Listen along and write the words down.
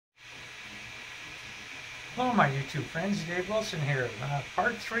Hello, my YouTube friends. Dave Wilson here.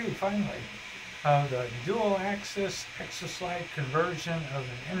 Part 3, finally, of the dual-axis Exo Slide conversion of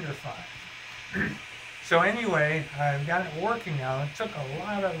an Ender 5. So anyway, I've got it working now. It took a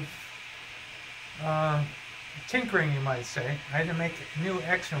lot of tinkering, you might say. I had to make new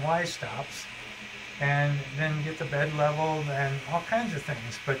X and Y stops and then get the bed leveled and all kinds of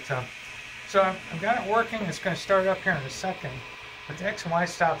things. But so I've got it working. It's going to start up here in a second. But the X and Y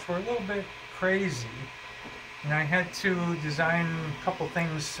stops were a little bit crazy. And I had to design a couple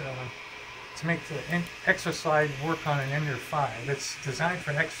things to make the Exo Slide work on an Ender 5. It's designed for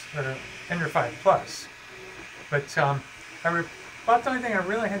Ender 5 Plus. But about the only thing I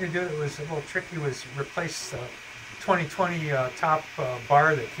really had to do that was a little tricky was replace the 2020 top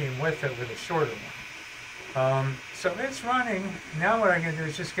bar that came with it with a shorter one. So it's running. Now what I'm going to do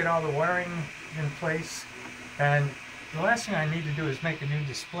is just get all the wiring in place. And the last thing I need to do is make a new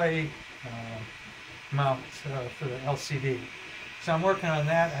display mount for the LCD. So I'm working on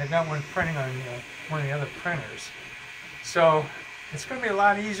that. I've got one printing on one of the other printers. So it's going to be a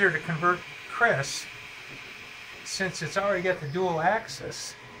lot easier to convert Chris since it's already got the dual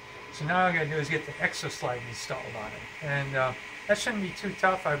axis. So now all I got to do is get the Exo Slide installed on it. And that shouldn't be too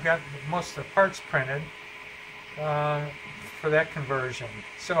tough. I've got most of the parts printed for that conversion.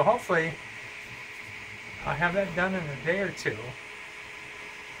 So hopefully I'll have that done in a day or two.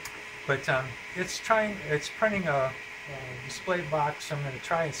 But it's printing a display box, so I'm going to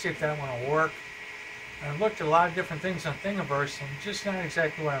try and see if that one will work. I've looked at a lot of different things on Thingiverse and just not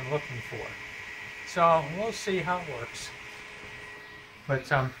exactly what I'm looking for. So we'll see how it works. But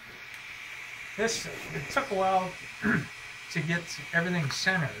it took a while to get everything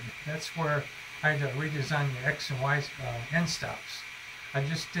centered. That's where I had to redesign the X and Y end stops. I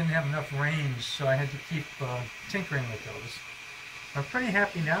just didn't have enough range, so I had to keep tinkering with those. I'm pretty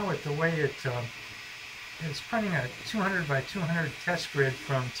happy now with the way it's printing a 200 by 200 test grid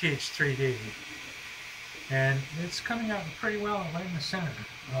from TH3D. And it's coming out pretty well right in the center.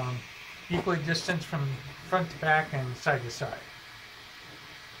 Equally distanced from front to back and side to side.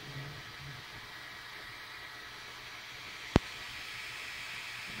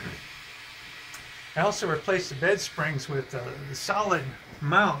 I also replaced the bed springs with the solid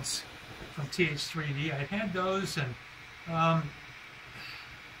mounts from TH3D. I had those, and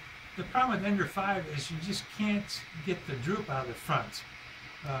the problem with Ender 5 is you just can't get the droop out of the front,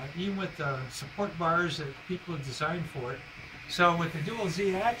 even with the support bars that people have designed for it. So with the dual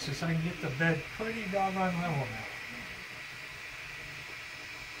Z axis, I can get the bed pretty doggone level now.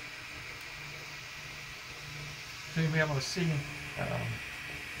 So you'll be able to see,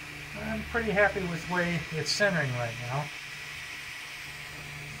 I'm pretty happy with the way it's centering right now.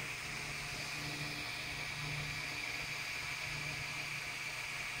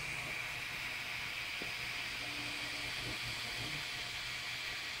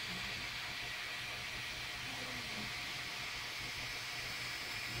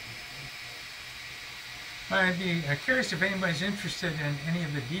 I'd be curious if anybody's interested in any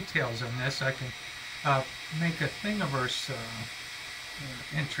of the details on this. I can make a Thingiverse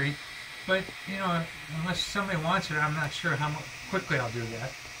entry, but you know, unless somebody wants it, I'm not sure how quickly I'll do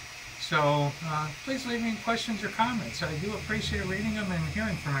that. So please leave me questions or comments. I do appreciate reading them and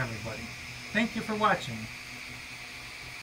hearing from everybody. Thank you for watching.